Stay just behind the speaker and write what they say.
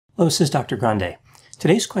Hello, this is Dr. Grande.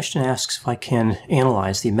 Today's question asks if I can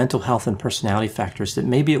analyze the mental health and personality factors that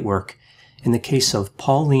may be at work in the case of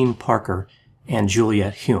Pauline Parker and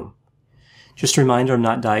Juliet Hulme. Just a reminder, I'm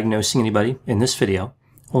not diagnosing anybody in this video,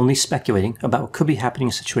 only speculating about what could be happening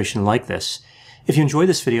in a situation like this. If you enjoyed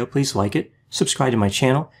this video, please like it, subscribe to my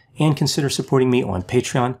channel, and consider supporting me on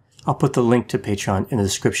Patreon. I'll put the link to Patreon in the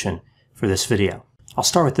description for this video. I'll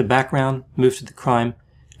start with the background, move to the crime,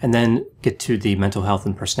 and then get to the mental health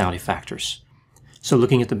and personality factors. So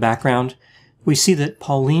looking at the background, we see that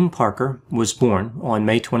Pauline Parker was born on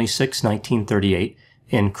May 26, 1938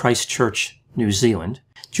 in Christchurch, New Zealand.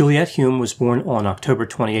 Juliet Hulme was born on October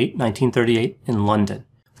 28, 1938 in London.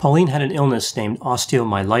 Pauline had an illness named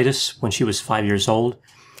osteomyelitis when she was 5 years old.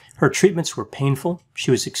 Her treatments were painful. She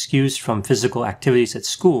was excused from physical activities at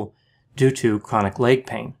school due to chronic leg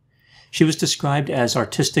pain. She was described as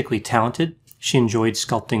artistically talented. She enjoyed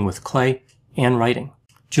sculpting with clay and writing.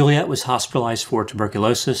 Juliet was hospitalized for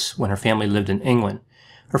tuberculosis when her family lived in England.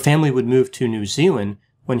 Her family would move to New Zealand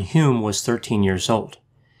when Hulme was 13 years old.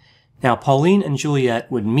 Now, Pauline and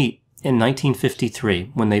Juliet would meet in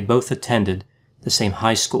 1953 when they both attended the same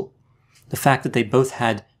high school. The fact that they both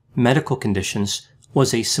had medical conditions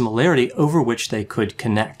was a similarity over which they could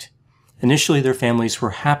connect. Initially, their families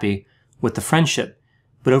were happy with the friendship,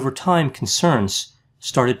 but over time, concerns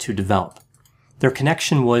started to develop. Their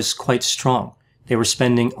connection was quite strong. They were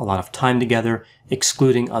spending a lot of time together,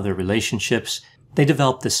 excluding other relationships. They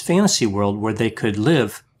developed this fantasy world where they could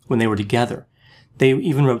live when they were together. They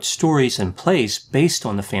even wrote stories and plays based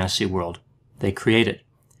on the fantasy world they created.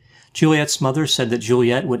 Juliet's mother said that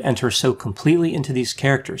Juliet would enter so completely into these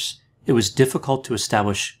characters, it was difficult to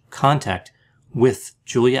establish contact with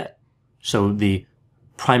Juliet. So the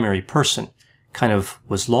primary person kind of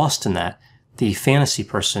was lost in that. The fantasy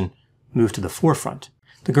person moved to the forefront.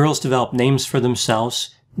 The girls developed names for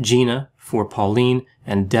themselves, Gina for Pauline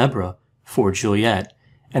and Deborah for Juliet,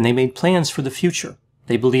 and they made plans for the future.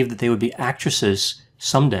 They believed that they would be actresses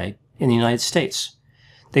someday in the United States.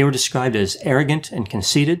 They were described as arrogant and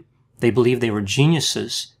conceited. They believed they were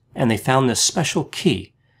geniuses, and they found this special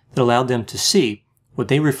key that allowed them to see what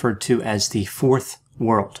they referred to as the fourth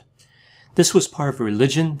world. This was part of a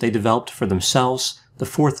religion they developed for themselves. The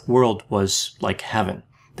fourth world was like heaven.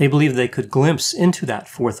 They believed they could glimpse into that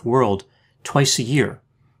fourth world twice a year,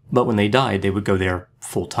 but when they died, they would go there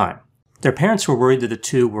full time. Their parents were worried that the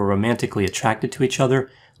two were romantically attracted to each other,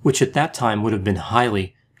 which at that time would have been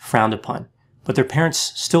highly frowned upon, but their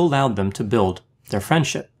parents still allowed them to build their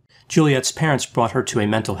friendship. Juliet's parents brought her to a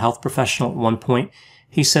mental health professional at one point.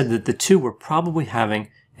 He said that the two were probably having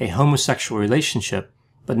a homosexual relationship,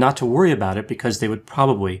 but not to worry about it because they would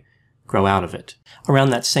probably grow out of it. Around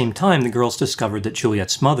that same time, the girls discovered that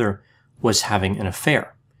Juliet's mother was having an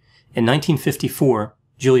affair. In 1954,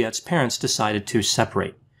 Juliet's parents decided to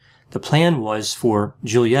separate. The plan was for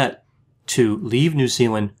Juliet to leave New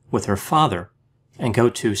Zealand with her father and go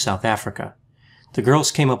to South Africa. The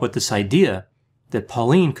girls came up with this idea that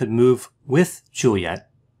Pauline could move with Juliet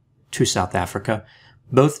to South Africa.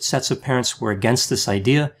 Both sets of parents were against this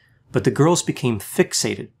idea, but the girls became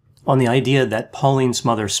fixated on the idea that Pauline's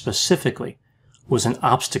mother specifically was an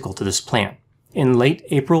obstacle to this plan. In late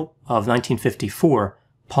April of 1954,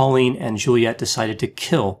 Pauline and Juliet decided to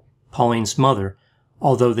kill Pauline's mother,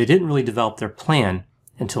 although they didn't really develop their plan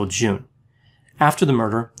until June. After the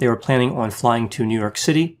murder, they were planning on flying to New York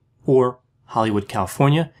City or Hollywood,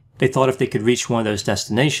 California. They thought if they could reach one of those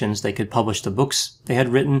destinations, they could publish the books they had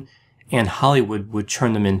written, and Hollywood would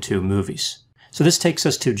turn them into movies. So this takes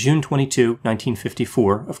us to June 22,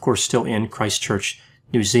 1954, of course still in Christchurch,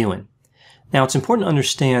 New Zealand. Now it's important to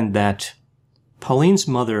understand that Pauline's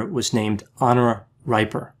mother was named Honora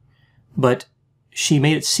Riper, but she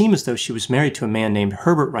made it seem as though she was married to a man named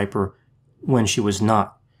Herbert Riper when she was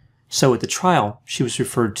not. So at the trial, she was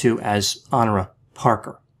referred to as Honora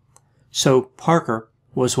Parker. So Parker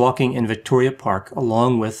was walking in Victoria Park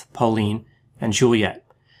along with Pauline and Juliet.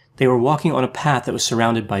 They were walking on a path that was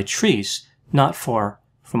surrounded by trees, not far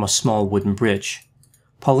from a small wooden bridge.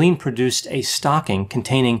 Pauline produced a stocking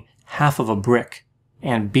containing half of a brick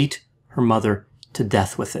and beat her mother to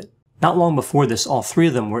death with it. Not long before this, all three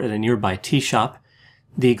of them were at a nearby tea shop.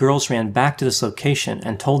 The girls ran back to this location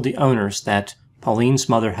and told the owners that Pauline's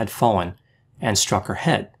mother had fallen and struck her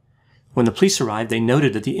head. When the police arrived, they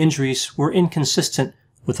noted that the injuries were inconsistent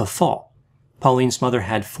with a fall. Pauline's mother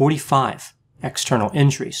had 45 external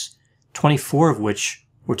injuries, 24 of which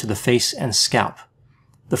were to the face and scalp.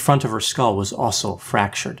 The front of her skull was also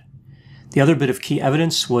fractured. The other bit of key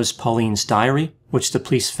evidence was Pauline's diary, which the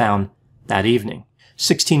police found that evening.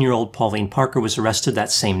 16-year-old Pauline Parker was arrested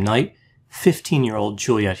that same night, 15-year-old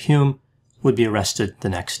Juliet Hulme would be arrested the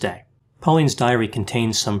next day. Pauline's diary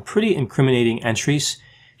contains some pretty incriminating entries.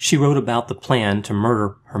 She wrote about the plan to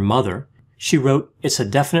murder her mother. She wrote, "It's a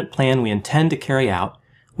definite plan we intend to carry out.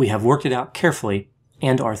 We have worked it out carefully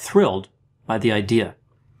and are thrilled by the idea."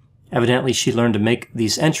 Evidently, she learned to make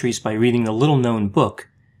these entries by reading the little-known book,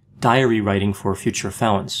 Diary Writing for Future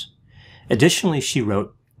Felons. Additionally, she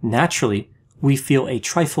wrote, "Naturally, we feel a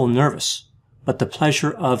trifle nervous, but the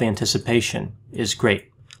pleasure of anticipation is great."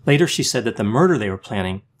 Later, she said that the murder they were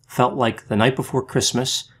planning felt like the night before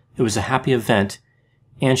Christmas. It was a happy event,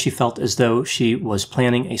 and she felt as though she was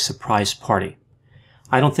planning a surprise party.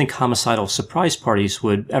 I don't think homicidal surprise parties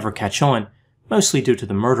would ever catch on, mostly due to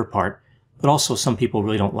the murder part, but also some people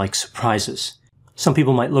really don't like surprises. Some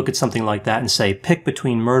people might look at something like that and say, pick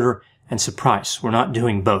between murder and surprise. We're not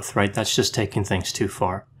doing both, right? That's just taking things too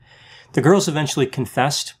far. The girls eventually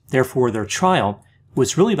confessed, therefore their trial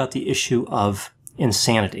was really about the issue of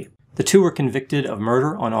insanity. The two were convicted of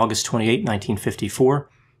murder on August 28, 1954.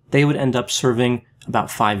 They would end up serving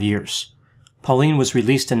about 5 years. Pauline was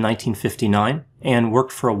released in 1959 and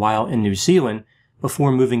worked for a while in New Zealand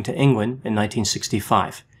before moving to England in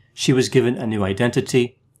 1965. She was given a new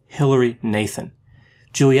identity, Hilary Nathan.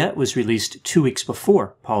 Juliet was released 2 weeks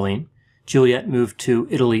before Pauline. Juliet moved to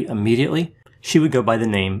Italy immediately. She would go by the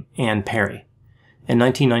name Anne Perry. In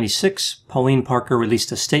 1996, Pauline Parker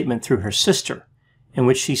released a statement through her sister in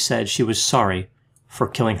which she said she was sorry for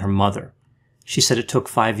killing her mother. She said it took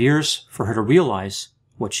 5 years for her to realize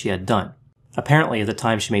what she had done. Apparently, at the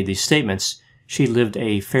time she made these statements, she lived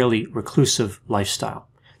a fairly reclusive lifestyle.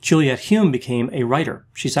 Juliet Hulme became a writer.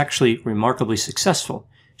 She's actually remarkably successful.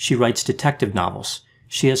 She writes detective novels.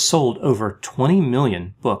 She has sold over 20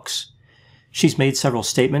 million books. She's made several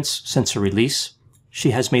statements since her release.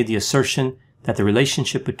 She has made the assertion that the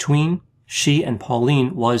relationship between she and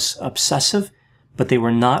Pauline was obsessive, but they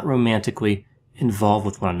were not romantically involved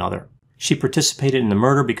with one another. She participated in the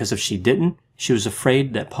murder because if she didn't, she was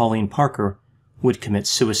afraid that Pauline Parker would commit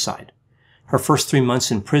suicide. Her first 3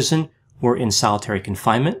 months in prison were in solitary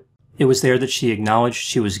confinement. It was there that she acknowledged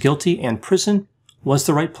she was guilty and prison was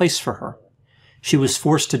the right place for her. She was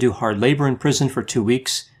forced to do hard labor in prison for 2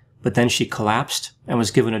 weeks, but then she collapsed and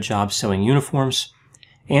was given a job sewing uniforms.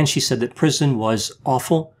 And she said that prison was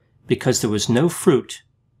awful because there was no fruit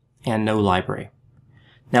and no library.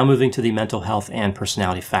 Now moving to the mental health and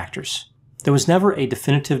personality factors. There was never a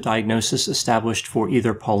definitive diagnosis established for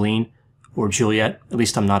either Pauline or Juliet, at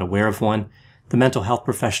least I'm not aware of one. The mental health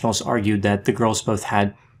professionals argued that the girls both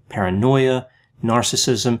had paranoia,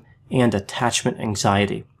 narcissism, and attachment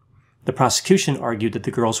anxiety. The prosecution argued that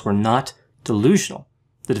the girls were not delusional.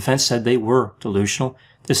 The defense said they were delusional.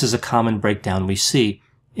 This is a common breakdown we see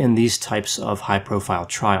in these types of high-profile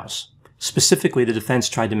trials. Specifically, the defense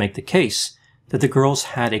tried to make the case that the girls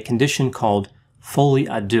had a condition called Folie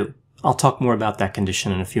à deux. I'll talk more about that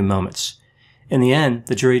condition in a few moments. In the end,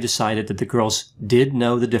 the jury decided that the girls did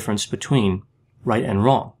know the difference between right and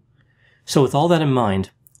wrong. So with all that in mind,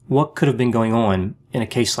 what could have been going on in a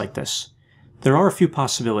case like this? There are a few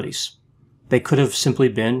possibilities. They could have simply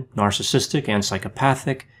been narcissistic and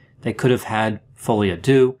psychopathic. They could have had folie à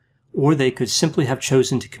deux, or they could simply have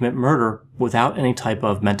chosen to commit murder without any type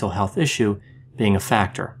of mental health issue being a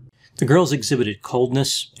factor. The girls exhibited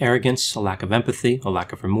coldness, arrogance, a lack of empathy, a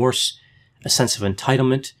lack of remorse, a sense of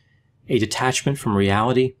entitlement, a detachment from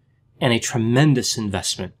reality, and a tremendous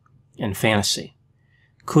investment in fantasy.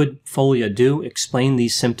 Could folie à deux explain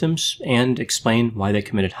these symptoms and explain why they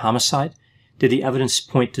committed homicide? Did the evidence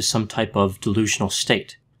point to some type of delusional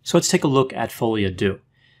state? So let's take a look at folie à deux.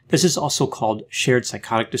 This is also called shared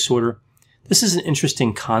psychotic disorder. This is an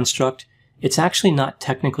interesting construct. It's actually not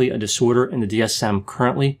technically a disorder in the DSM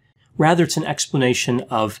currently. Rather, it's an explanation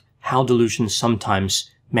of how delusions sometimes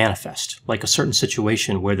manifest, like a certain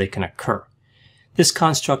situation where they can occur. This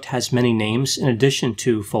construct has many names in addition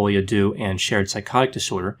to folie à deux and shared psychotic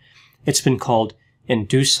disorder. It's been called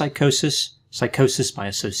induced psychosis, psychosis by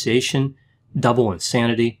association, double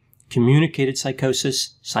insanity, communicated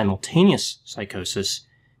psychosis, simultaneous psychosis,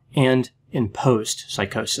 and imposed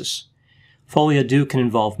psychosis. Folie à deux can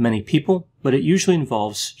involve many people, but it usually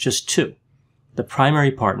involves just two. The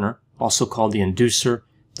primary partner, also called the inducer,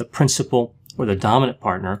 the principal, or the dominant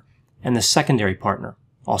partner, and the secondary partner,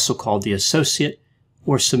 also called the associate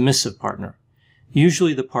or submissive partner.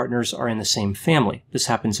 Usually the partners are in the same family. This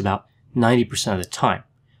happens about 90% of the time.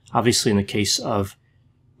 Obviously, in the case of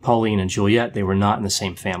Pauline and Juliet, they were not in the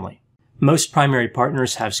same family. Most primary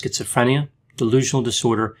partners have schizophrenia, delusional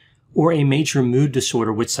disorder, or a major mood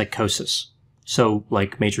disorder with psychosis. So,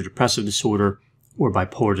 like major depressive disorder or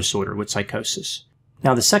bipolar disorder with psychosis.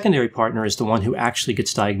 Now, the secondary partner is the one who actually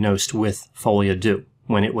gets diagnosed with folie à deux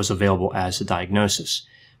when it was available as a diagnosis.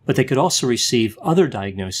 But they could also receive other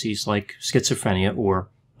diagnoses like schizophrenia or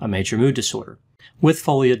a major mood disorder. With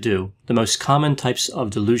folie à deux, the most common types of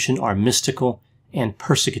delusion are mystical and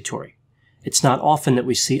persecutory. It's not often that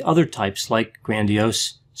we see other types like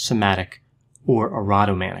grandiose, somatic, or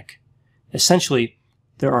erotomanic. Essentially,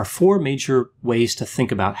 there are four major ways to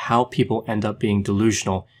think about how people end up being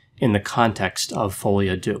delusional in the context of folie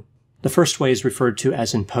à deux. The first way is referred to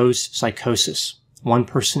as imposed psychosis. One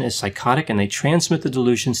person is psychotic and they transmit the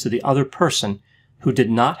delusions to the other person who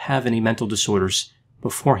did not have any mental disorders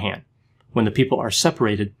beforehand. When the people are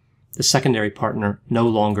separated, the secondary partner no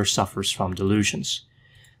longer suffers from delusions.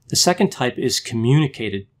 The second type is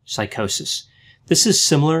communicated psychosis. This is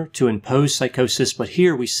similar to imposed psychosis, but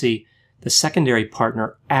here we see the secondary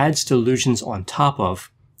partner adds delusions on top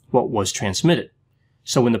of what was transmitted.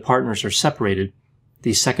 So when the partners are separated,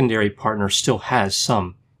 the secondary partner still has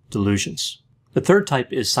some delusions. The third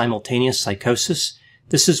type is simultaneous psychosis.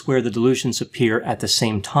 This is where the delusions appear at the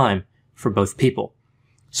same time for both people.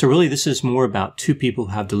 So really this is more about two people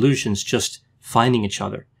who have delusions just finding each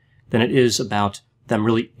other than it is about them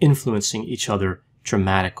really influencing each other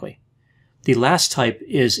dramatically. The last type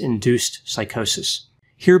is induced psychosis.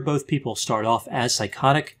 Here both people start off as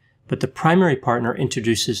psychotic, but the primary partner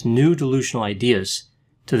introduces new delusional ideas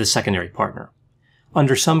to the secondary partner.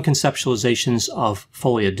 Under some conceptualizations of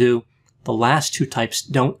folie à deux, the last two types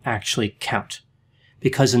don't actually count,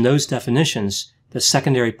 because in those definitions, the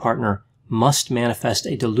secondary partner must manifest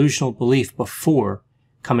a delusional belief before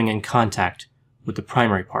coming in contact with the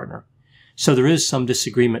primary partner. So there is some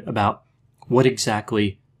disagreement about what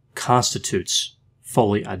exactly constitutes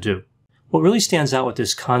folie à deux. What really stands out with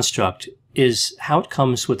this construct is how it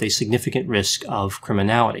comes with a significant risk of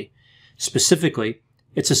criminality. Specifically,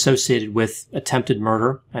 it's associated with attempted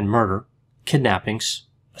murder and murder, kidnappings,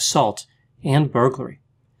 assault, and burglary.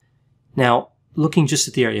 Now, looking just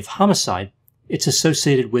at the area of homicide, it's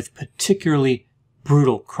associated with particularly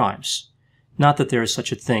brutal crimes. Not that there is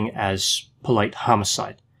such a thing as polite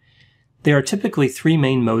homicide. There are typically three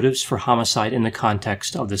main motives for homicide in the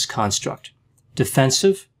context of this construct: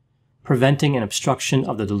 defensive, preventing an obstruction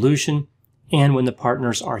of the delusion, and when the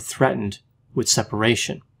partners are threatened with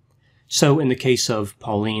separation. So in the case of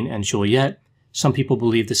Pauline and Juliet, some people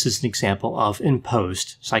believe this is an example of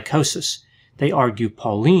imposed psychosis. They argue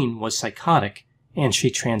Pauline was psychotic and she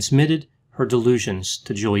transmitted her delusions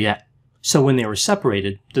to Juliet. So when they were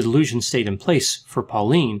separated, the delusions stayed in place for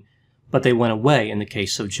Pauline, but they went away in the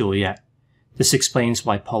case of Juliet. This explains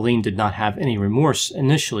why Pauline did not have any remorse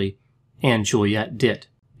initially, and Juliet did.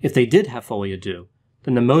 If they did have folie à deux,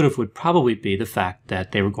 then the motive would probably be the fact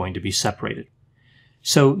that they were going to be separated.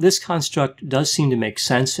 So this construct does seem to make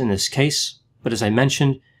sense in this case, but as I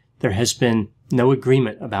mentioned, there has been no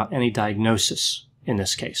agreement about any diagnosis in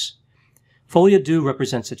this case. Folie à deux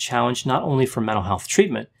represents a challenge not only for mental health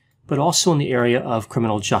treatment, but also in the area of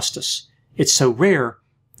criminal justice. It's so rare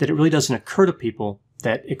that it really doesn't occur to people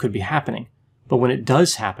that it could be happening. But when it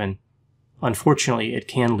does happen, unfortunately, it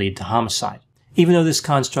can lead to homicide. Even though this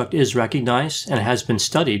construct is recognized and has been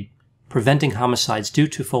studied, preventing homicides due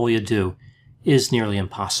to folie à deux is nearly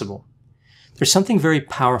impossible. There's something very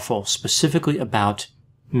powerful specifically about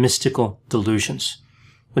mystical delusions.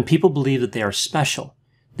 When people believe that they are special,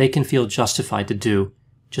 they can feel justified to do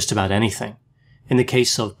just about anything. In the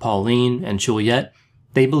case of Pauline and Juliet,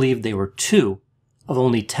 they believed they were two of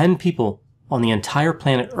only 10 people on the entire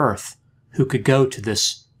planet Earth who could go to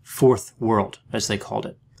this fourth world, as they called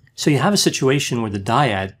it. So you have a situation where the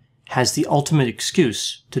dyad has the ultimate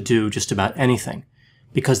excuse to do just about anything,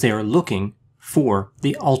 because they are looking for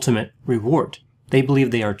the ultimate reward. They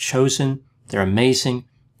believe they are chosen, they're amazing,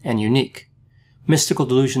 and unique. Mystical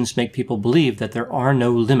delusions make people believe that there are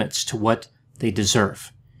no limits to what they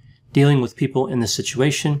deserve. Dealing with people in this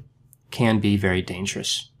situation can be very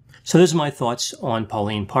dangerous. So those are my thoughts on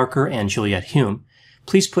Pauline Parker and Juliet Hulme.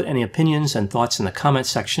 Please put any opinions and thoughts in the comments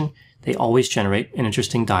section. They always generate an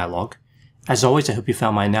interesting dialogue. As always, I hope you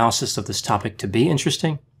found my analysis of this topic to be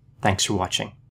interesting. Thanks for watching.